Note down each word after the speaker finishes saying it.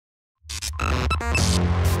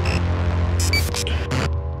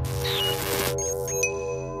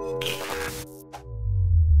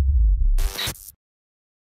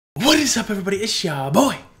is up, everybody? It's your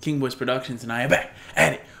boy, King Boys Productions, and I am back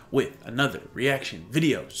at it with another reaction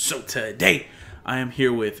video. So today, I am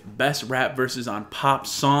here with Best Rap Verses on Pop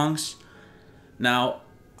Songs. Now,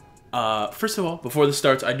 first of all, before this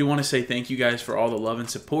starts, I do want to say thank you guys for all the love and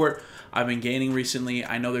support I've been gaining recently.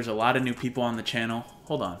 I know there's a lot of new people on the channel.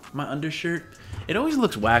 Hold on, my undershirt, it always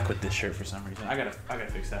looks whack with this shirt for some reason. I gotta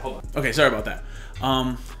fix that. Hold on. Okay, sorry about that.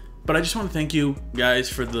 But I just want to thank you guys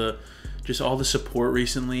for just all the support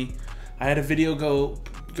recently. I had a video go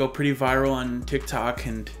pretty viral on TikTok,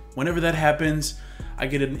 and whenever that happens, I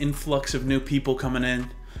get an influx of new people coming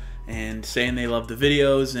in and saying they love the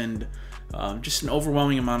videos, and just an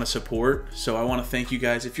overwhelming amount of support. So I want to thank you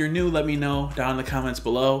guys. If you're new, let me know down in the comments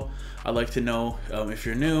below. I'd like to know if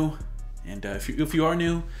you're new, and if you are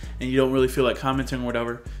new and you don't really feel like commenting or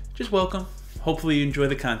whatever, just welcome. Hopefully you enjoy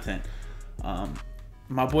the content.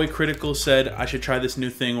 My boy Critical said I should try this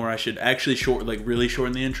new thing where I should actually really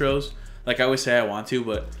shorten the intros. Like I always say I want to,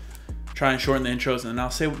 but try and shorten the intros, and then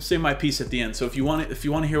I'll say my piece at the end. So if you want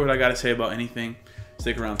to hear what I got to say about anything,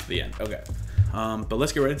 stick around to the end. Okay. But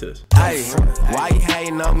let's get right into this. Hey, why you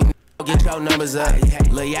hating on me? Get your numbers up.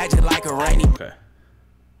 Look, you acting like a rainy. Okay.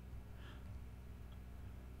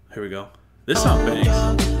 Here we go. This song bangs.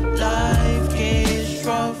 Life is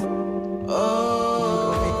rough.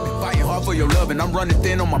 Fighting hard for your love, and I'm running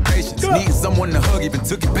thin on my patience. Needing someone to hug, even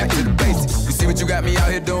took it back to the basics. You see what you got me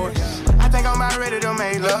out here doing? I think I'm about ready to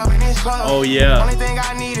make love in this club. Oh yeah. Only thing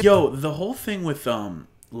I need. Yo, the whole thing with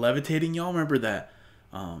levitating, y'all remember that?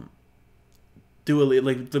 Like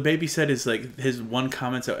the baby said his one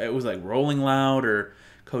comment, so it was like Rolling Loud or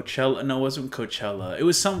Coachella. No, it wasn't Coachella. It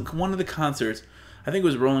was one of the concerts. I think it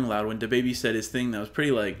was Rolling Loud when DaBaby said his thing that was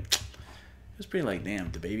pretty like,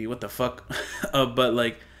 damn, DaBaby, what the fuck? But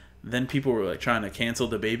like then people were like trying to cancel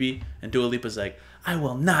DaBaby, and Dua Lipa's like, I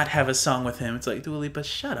will not have a song with him. It's like, Dua Lipa,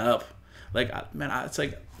 shut up. Like, man, it's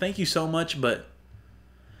like, thank you so much, but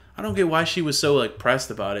I don't get why she was so like pressed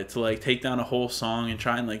about it to like take down a whole song and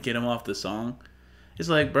try and like get him off the song. It's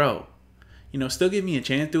like, bro, you know, still give me a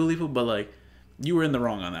chance, Dua Lipa, but like, you were in the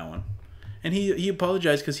wrong on that one. And he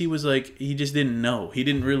apologized because he was like, he just didn't know. He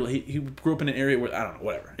didn't really, he grew up in an area where, I don't know,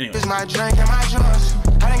 whatever. Anyway. It's my drink and my choice.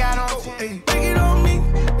 I got on take it on me.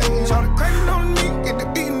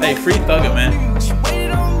 Hey, free Thugger, man.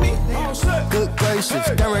 Good gracious,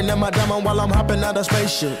 staring at my diamond while I'm hopping out of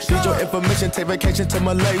spaceship. Need your information, take vacation to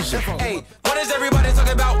Malaysia. Hey, what is everybody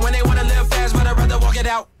talking about when they want to live fast, but I'd rather walk it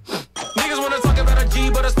out? Niggas want to talk about a G,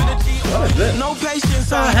 but I spend a G. What is this? No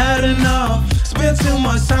patience, I had enough. Spent too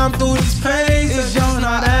much time through these pages, you're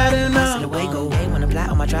not adding up. The way go away when I fly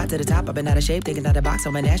on my drive to the top. I've been out of shape, thinking out the box.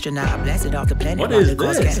 I'm an astronaut. I blasted off the planet. What is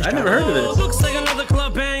this? I never heard of this. Looks like another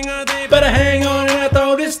club hanger. They better hang on and I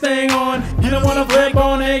throw this thing on. You don't wanna flip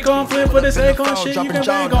on acorn, flip for this acorn shit. You can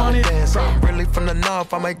bang on it. I'm really from the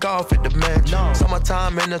north. I make golf at the mansion.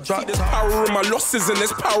 Summertime in the drop. There's power in my losses and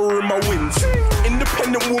there's power in my wins.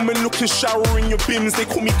 Independent woman looking shower in your bins. They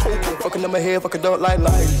call me Coco. Fucking on my head, fucking don't like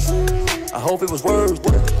lights. I hope it was worth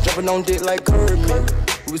it. Jumping on dick like Kirkman.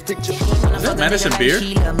 It was picture. Is that Madison Beer?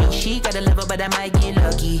 She love me. She got a level, but I might get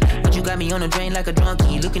lucky. But you got me on a drain like a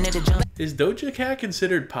drunkie. Looking at the junk. Is Doja Cat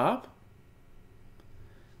considered pop?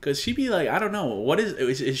 Cause she be like, I don't know, what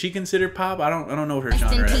is she considered pop? I don't know what her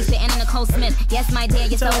genre is. Yes, my dear,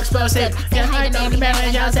 you're so explosive.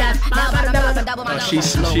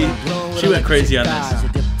 She went crazy on this.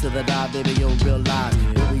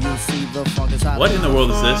 What in the world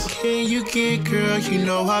is this? Can you get, girl? You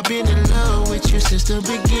know I've been in love with you since the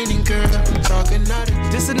beginning, girl. Talking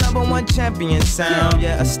This is '1 champion sound.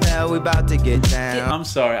 Yeah, Estelle, we about to get down. I'm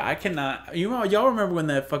sorry, I cannot. Y'all remember when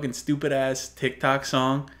that fucking stupid ass TikTok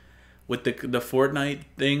song with the Fortnite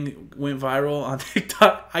thing went viral on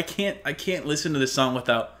TikTok? I can't listen to this song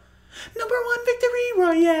without #1 victory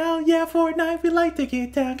royale. Yeah, Fortnite, we like to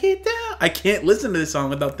get down, get down. I can't listen to this song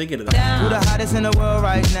without thinking of that. Who the hottest in the world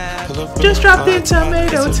right now? Just dropped in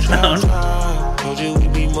Tomato Town. Told you we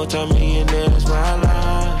be multi-millionaires, my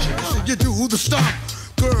life. You do the stop.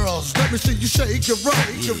 Girls, let me see you shake your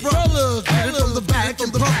right. Your fellas, get it from the back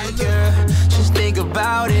and front. Just think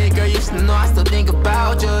about it, girl. You should know I still think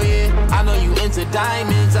about you, yeah. I know you into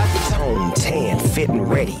diamonds. I can tell. Home tan, fit and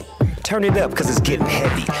ready. Turn it up, cause it's getting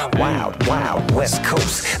heavy. Wild, wild, West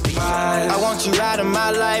Coast. I want you out of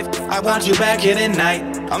my life. I want you back here tonight.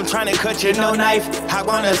 I'm trying to cut you no knife. I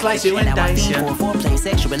wanna slice you and Now I dice think you. for foreplay,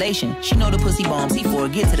 sexual relation. She know the pussy bombs. C4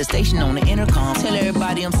 get to the station on the intercom. Tell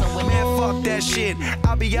everybody I'm somewhere. Man, fuck that shit.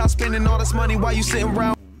 I'll be out spending all this money while you sitting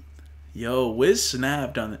around. Yo, Wiz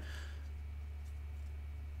snapped on it.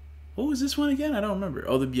 What was this one again? I don't remember.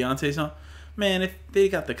 Oh, the Beyonce song? Man, if they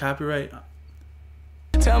got the copyright.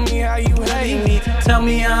 Tell me how you hate me. Tell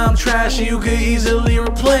me I'm trash, you could easily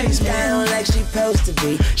replace me. Down like she supposed to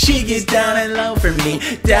be. She gets down and low for me,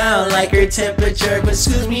 down like her temperature, but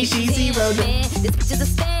excuse me, she's zero. Man, this bitch is a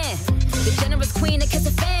fan. The generous queen that kiss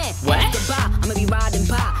a fan. What? I'ma be riding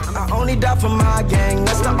by. I only die for my gang.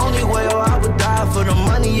 That's the only way I would die for the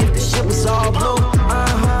money if the shit was all blue.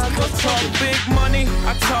 I talk big money,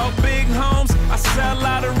 I talk big homes, I sell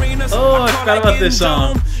out arenas. Oh, I forgot about this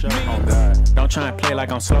song. Oh God. Don't try and play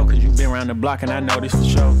like I'm slow, cause you been around the block and I know this for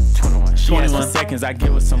sure. 21. She 21 seconds, I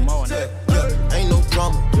give her some more. Yeah, ain't no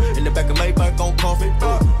drama. In the back of Maybach on comfy.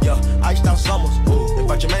 Yeah, iced out summers.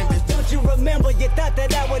 Invite your main bitch. Don't you remember? You thought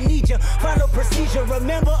that I would need you. Follow procedure.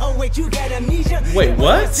 Remember? Oh wait, you got amnesia. Wait,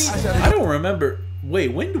 what? I don't remember.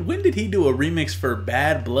 Wait, when did he do a remix for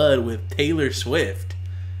Bad Blood with Taylor Swift?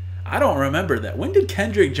 I don't remember that. When did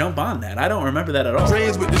Kendrick jump on that? I don't remember that at all.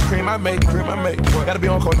 Dreams with this cream I make, Gotta be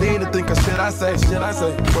on codeine to think of shit I say. What?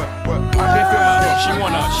 I can't feel my She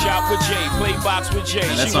wanna shop with Jay, play box with Jay.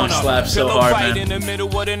 That She song wanna slaps so pillow hard, fight man. in the middle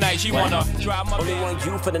of the night. She wanna drop my Only one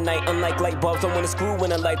you for the night. Unlike light bulbs, don't wanna screw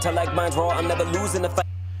when I light. I like mine's raw. I'm never losing the fight.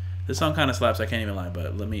 This song kind of slaps. I can't even lie,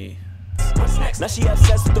 but let me. Now she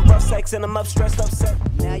obsessed with the rough sex and I'm up stressed upset.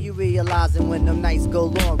 Now you realizing when them nights go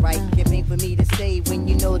long, right? Giving for me to say when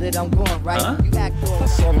you know that I'm gone, right? Huh? You act all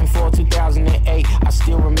 7/4/2008. I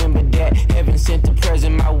still remember that. Heaven sent the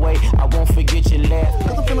present my way. I won't forget your laugh.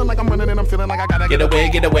 Cause I'm feeling like I'm running and I'm feeling like I gotta Get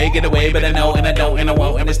away, but I know and I don't and I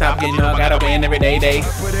won't and I stop getting I gotta win every day.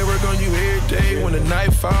 Put that work on you every day when the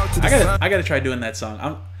night falls to the sun. I gotta try doing that song.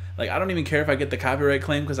 I'm like, I don't even care if I get the copyright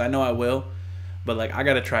claim because I know I will. But like, I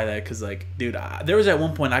gotta try that because like, dude, there was at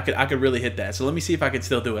one point I could really hit that. So let me see if I can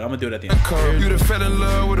still do it. I'm gonna do it at the end. You done fell in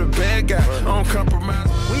love with a bad guy. I don't compromise.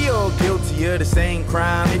 We all guilty of the same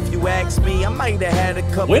crime. If you ask me, I might have had a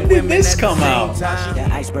couple. When did women this at the come same out? time.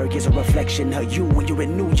 The iceberg is a reflection of you when you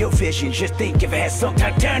renew your vision. Just think if it had some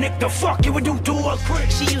Titanic, the fuck you would do to a prick.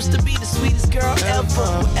 She used to be the sweetest girl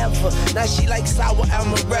ever. Now she like sour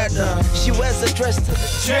amaretto. She wears a dress to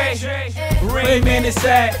the Rain Man is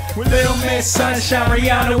at Little Miss Sunshine,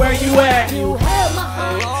 Rihanna, where you at? You held my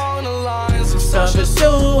heart. along the lines of Such a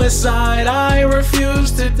suicide, I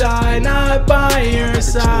refuse to die, not by your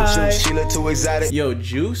side. She look too exotic. Yo,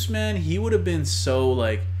 Juice, man, he would have been so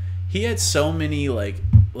like, he had so many like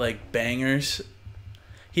bangers.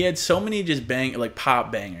 He had so many just like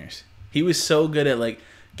pop bangers. He was so good at like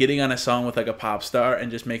getting on a song with like a pop star and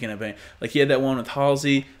just making a bang. Like he had that one with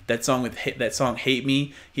Halsey, that song Hate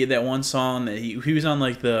Me. He had that one song that he was on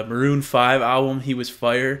like the Maroon 5 album. He was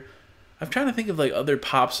fire. I'm trying to think of like other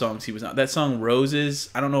pop songs he was on. That song Roses.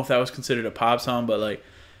 I don't know if that was considered a pop song, but like,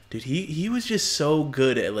 dude, he was just so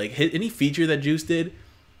good at like any feature that Juice did.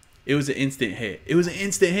 It was an instant hit. It was an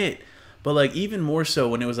instant hit. But like even more so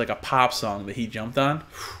when it was like a pop song that he jumped on.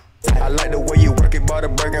 I like the way you work it, butter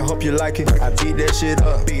burger. Hope you like it. I beat that shit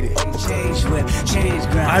up, beat it. Change whip, change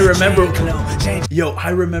ground. I remember, change glow, change. yo, I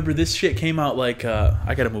remember this shit came out like,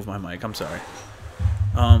 I gotta move my mic, I'm sorry.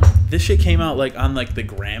 This shit came out like on like the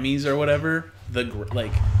Grammys or whatever.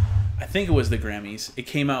 I think it was the Grammys. It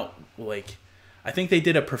came out like, I think they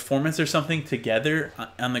did a performance or something together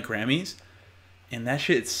on the Grammys. And that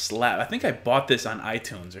shit slapped. I think I bought this on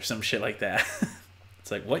iTunes or some shit like that. It's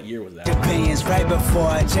like, what year was that? Opinions right before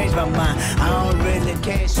I change my mind. I don't really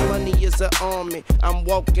care. Money is an army. I'm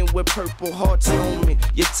walking with purple hearts on me.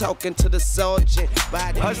 You're talking to the sergeant.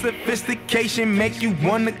 Her sophistication make you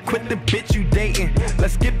wanna quit the bitch you dating.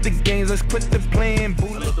 Let's skip the games, let's quit the playing.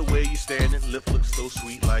 I love the way you standing, lip looks so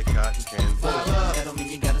sweet like cotton candy. That don't mean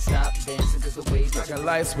you gotta stop dancing, cause the waves Like a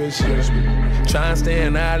light switch, try and stay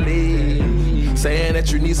in our league. Saying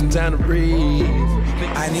that you need some time to breathe.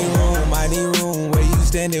 I need room where you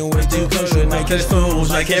standing with you. Make it fools,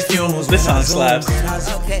 make it fumes. This song slaps.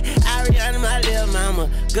 Okay, Ariana, my little mama.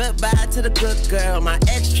 Goodbye to the good girl. My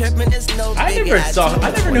ex tripping is no I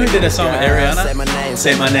never knew he did a song with Ariana.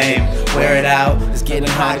 Say my name, wear it out. It's getting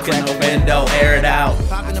hot, in the window, air it out.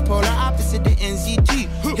 Popping the polar opposite the NCT.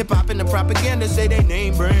 Hip hop and the propaganda say they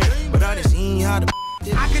name brand, but I done seen how the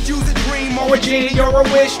I could use a dream or a genie or a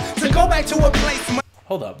wish to go back to a place.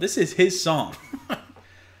 Hold up, this is his song.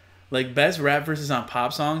 Like best rap versus on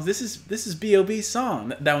pop songs. This is B.O.B.'s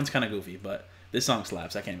song. That one's kind of goofy, but this song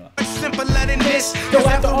slaps. I can't even lie. Simpler than this. Go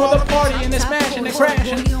after all the party and the smashing and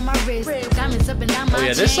crashing. Oh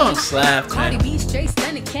yeah, this song slaps, man. Cardi B straight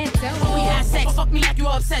stunning, can't tell when we had sex. Fuck me like you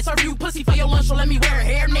upset. Serve you pussy for your lunch, so let me wear a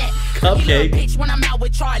hairnet. Cupcake. Bitch, when I'm out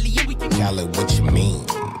with Charlie, and we can. Khaled, what you mean?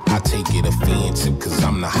 I take it offensive, cause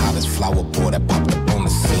I'm the hottest flower boy that popped up on the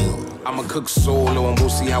scene. I I'ma cook solo and we'll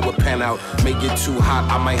see how it pan out. Make it too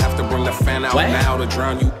hot, I might have to bring the fan out now to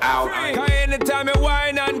drown you out. Cause anytime I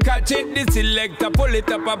whine and catch it, the selector pull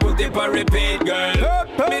it up and put it for repeat, girl.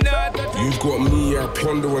 You've got me, I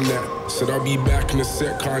ponder on that. Said I'll be back in a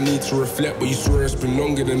sec, car I need to reflect, but you swear it's been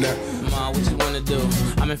longer than that. Ma, what you wanna do?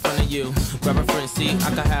 I'm in front of you. Grab a front seat, I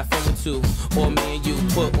can have fun with two. Or me and you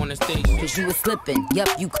put on the stage. Cause you was slipping, yup,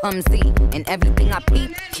 you clumsy. And everything I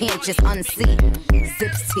peep, can't just unsee.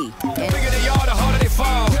 Zips T. The bigger they are, the harder they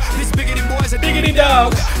fall. These biggity boys are Diggity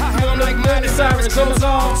dogs. I feel like Miley Cyrus on the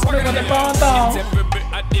song. Swear on the phone thong.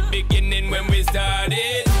 At the beginning when we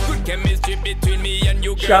started, good chemistry between me and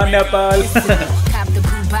you, girl. Sean Nepal. Cop the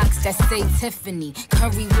blue box that say Tiffany.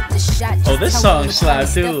 Curry with the shot. Oh, this song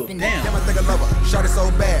slaps too. Damn. I think I love her. Shot it so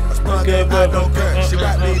bad. I sprung it, I don't care. She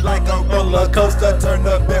got me like a roller coaster. Turned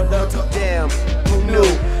up and Damn, who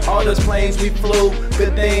knew? All those planes we flew,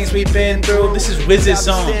 good things we've been through. This is Wiz's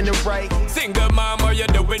song. Single mom, what you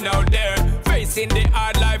doing out there? Facing the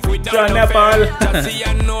hard life without Sean no fear. Nepal. See,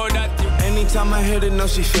 I know that you. Anytime I hit it, know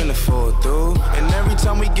she finna fall through. And every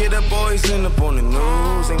time we get up, boys end up on the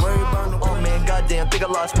news. Ain't worried about no. Oh man, goddamn, think I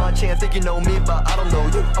lost my chance. Think you know me, but I don't know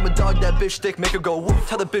you. I'm a dog that bitch stick, make her go whoop.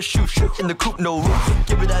 Tell the bitch shoot in the coop, no roof.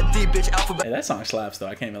 Give her that D bitch alphabet. Hey, that song slaps though.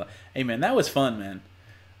 I can't even lie. Hey man, that was fun, man.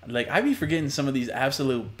 Like I be forgetting some of these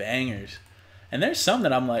absolute bangers. And there's some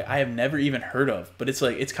that I'm like, I have never even heard of. But it's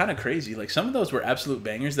like, it's kind of crazy. Like some of those were absolute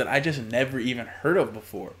bangers that I just never even heard of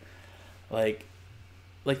before. Like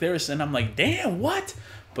there was, and I'm like, damn, what?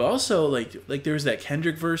 But also like there was that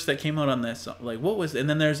Kendrick verse that came out on that song. Like what was, and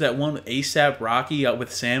then there's that one with A$AP Rocky out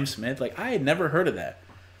with Sam Smith. Like I had never heard of that.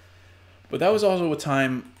 But that was also a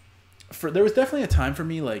time there was definitely a time for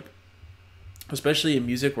me, like, especially in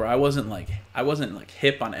music, where I wasn't like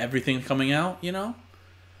hip on everything coming out, you know?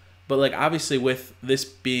 But like obviously with this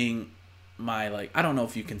being my, like, I don't know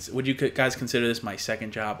if you can, would you guys consider this my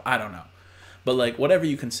second job? I don't know. But like whatever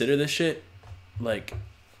you consider this shit, like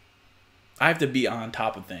I have to be on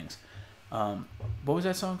top of things. What was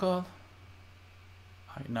that song called?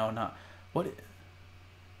 No, not what?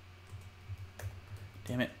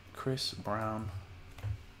 Damn it, Chris Brown.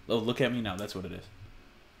 Oh, Look at Me Now. That's what it is.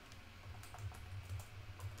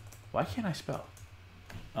 Why can't I spell?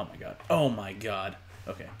 Oh my god. Oh my god.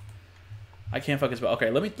 Okay. I can't fucking spell. Okay,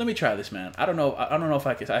 let me try this, man. I don't know if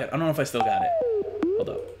I can. I don't know if I still got it. Hold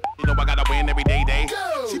up. You know I gotta win every day.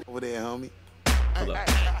 Over there, homie. Hold up.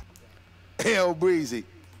 Hell, Breezy.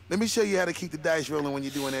 Let me show you how to keep the dice rolling when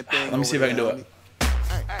you're doing that thing. Let me see if I can do it.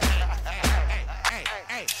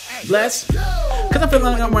 Bless. Cause I feel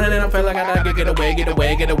like I'm running and I feel like I gotta get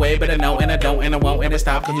away. But I know and I don't and I won't and I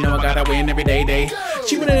stop. Cause you know I gotta win every day.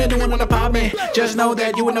 She went in there doing wanna pop me. Just know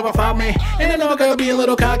that you would never pop me. And I know I gotta be a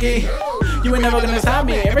little cocky. You ain't never gonna stop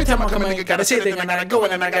me. Every time I come in, I gotta say thing and I gotta go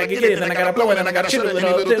in and I gotta get it and I gotta blow it and I gotta shoot it.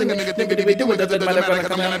 Nigga be doing that.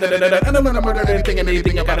 And I'm gonna murder anything and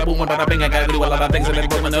anything. I gotta boom and I bang. I gotta do a lot of things and then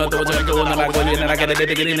boom and the doors are going and I go in and I gotta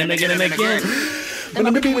get in and again and again. When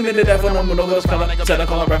I'm beating in the death when I'm with those color. Said I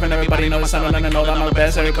call a ref and everybody knows the sound and I know that I'm the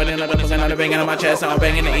best. Everybody knows the sound. I'm banging on my chest. I'm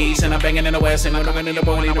banging in the east and I'm banging in the west. And I'm banging in the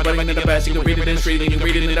bone. I'm banging in the best. You can read it in the street and you can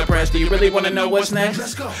read it in the press. Do you really want to know what's next?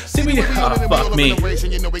 Let's go. See me. Oh, fuck me.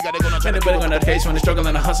 Anybody gonna taste when the struggle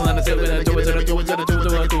and the hustle and the do it to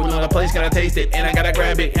the place. Gotta taste it and I gotta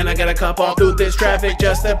grab it and I gotta cup all through this traffic.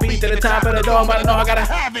 Just a beat to the top of the door. But I know I gotta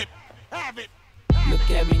have it. Look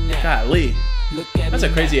at me now. Golly. That's a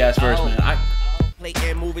crazy ass verse, man.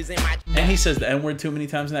 And he says the N-word too many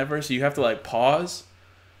times in that verse, so you have to like pause.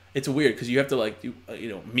 It's weird because you have to like, you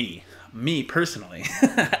know, me personally,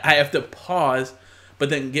 I have to pause,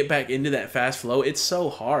 but then get back into that fast flow. It's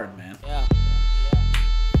so hard, man. Yeah.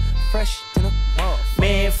 Fresh to the world.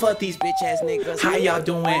 Man, fuck these bitch ass niggas. How y'all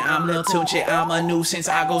doing? I'm Lil Tunechi. I'm a nuisance.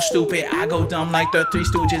 I go stupid. I go dumb like the Three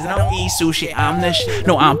Stooges. I don't eat sushi. I'm the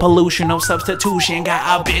no, I'm pollution. No substitution.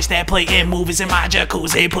 Got a bitch that play in movies in my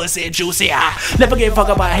jacuzzi. Pussy juicy. I never get fucked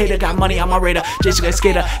up by a hater. Got money on my radar. Jessica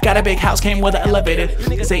Skater. Got a big house. Came with an elevator.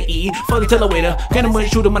 Niggas say E. Fuck tell the waiter. Get him with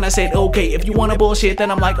shoot him when I said okay. If you wanna bullshit, then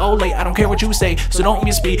I'm like, oh, late. I don't care what you say. So don't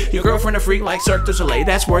even speak. Your girlfriend a freak like Cirque du Soleil.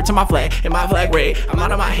 That's word to my flag. And my flag ray. I'm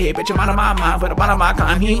out of my head, bitch. I'm out of my mind. But I'm out of my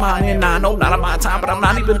time. He mine and I know not of my time. But I'm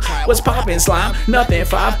not even what's poppin' slime. Nothing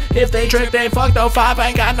 5. If they trick, they fucked up 5. I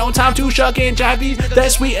ain't got no time to shuck and jive these.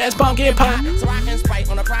 That sweet ass pumpkin pie. So I can sprite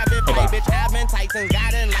on a private play, bitch. Having Tyson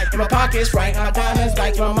got it like. In my pocket's right. My diamonds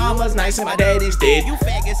like my mama's nice and my daddy's dead. You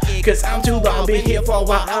faggots, cause I'm too long. Been here for a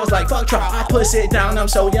while. I was like, fuck try. I push it down. I'm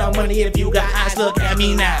so young money. If you got eyes, look at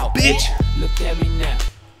me now, bitch. Look at me now.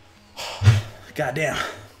 Goddamn.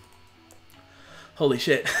 Holy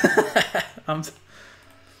shit.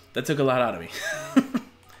 That took a lot out of me.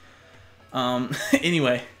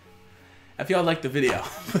 Anyway, if y'all like the video,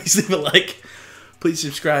 please leave a like. Please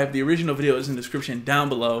subscribe. The original video is in the description down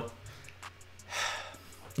below.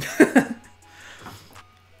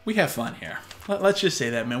 We have fun here. Let's just say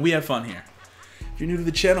that, man. We have fun here. If you're new to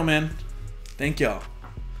the channel, man, thank y'all.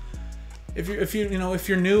 If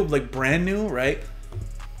you're new, like brand new, right?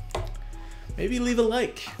 Maybe leave a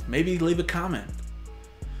like. Maybe leave a comment.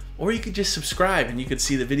 Or you could just subscribe and you could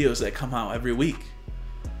see the videos that come out every week.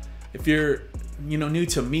 If you're, new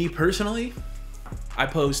to me personally, I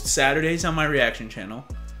post Saturdays on my reaction channel.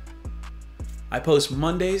 I post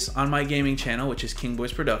Mondays on my gaming channel, which is King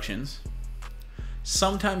Boys Productions.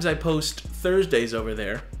 Sometimes I post Thursdays over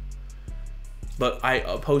there, but I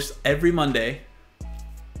post every Monday,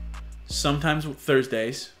 sometimes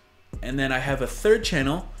Thursdays, and then I have a third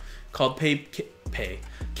channel called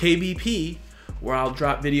KBP, where I'll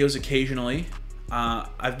drop videos occasionally.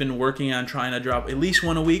 I've been working on trying to drop at least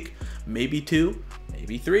one a week, maybe 2,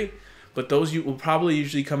 maybe 3. But those will probably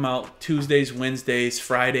usually come out Tuesdays, Wednesdays,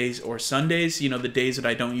 Fridays, or Sundays, the days that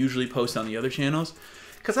I don't usually post on the other channels.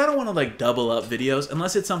 Because I don't want to like double up videos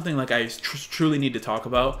unless it's something like I truly need to talk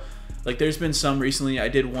about. Like there's been some recently, I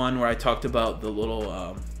did one where I talked about the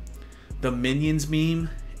little, the Minions meme.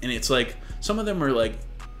 And it's like, some of them are like,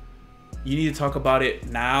 you need to talk about it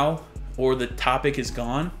now or the topic is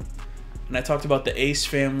gone. And I talked about the Ace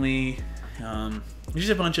family,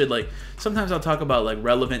 just a bunch of like, sometimes I'll talk about like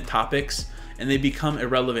relevant topics and they become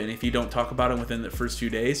irrelevant if you don't talk about them within the first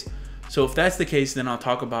few days. So if that's the case, then I'll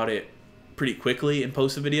talk about it pretty quickly and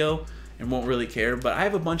post a video and won't really care. But I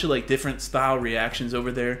have a bunch of like different style reactions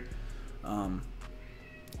over there.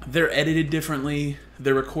 They're edited differently.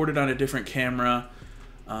 They're recorded on a different camera.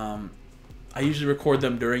 I usually record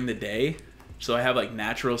them during the day. So I have like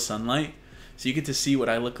natural sunlight. So you get to see what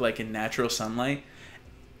I look like in natural sunlight.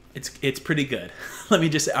 It's pretty good. Let me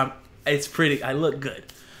just say, it's pretty, I look good.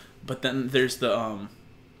 But then there's the,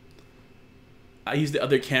 I use the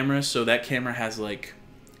other camera, so that camera has like,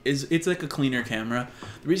 it's like a cleaner camera.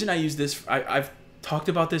 The reason I use this, I've talked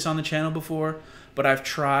about this on the channel before, but I've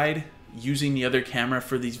tried using the other camera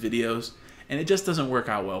for these videos, and it just doesn't work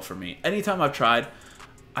out well for me. Anytime I've tried,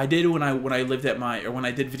 I did when I lived at when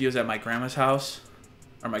I did videos at my grandma's house,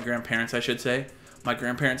 or my grandparents, I should say, my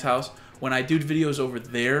grandparents' house. When I do videos over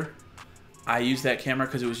there, I use that camera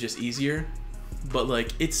because it was just easier. But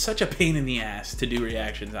like, it's such a pain in the ass to do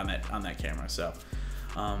reactions on that camera. So,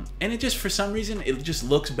 and it just, for some reason, it just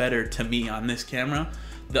looks better to me on this camera.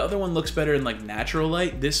 The other one looks better in like natural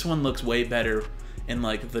light. This one looks way better in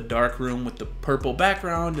like the dark room with the purple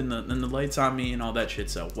background and the lights on me and all that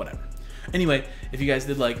shit. So whatever. Anyway, if you guys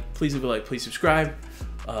did like, please leave a like, please subscribe.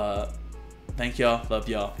 Thank y'all, love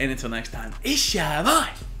y'all, and until next time, it's your boy,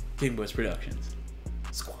 King Boys Productions.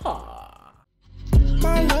 Squaw.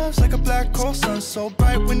 My love's like a black hole sun, so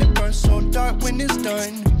bright when it burns, so dark when it's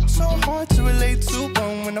done. So hard to relate to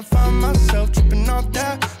one when I find myself tripping off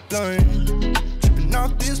that blunt, tripping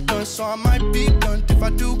off this blunt. So I might be blunt if I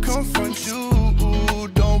do confront you.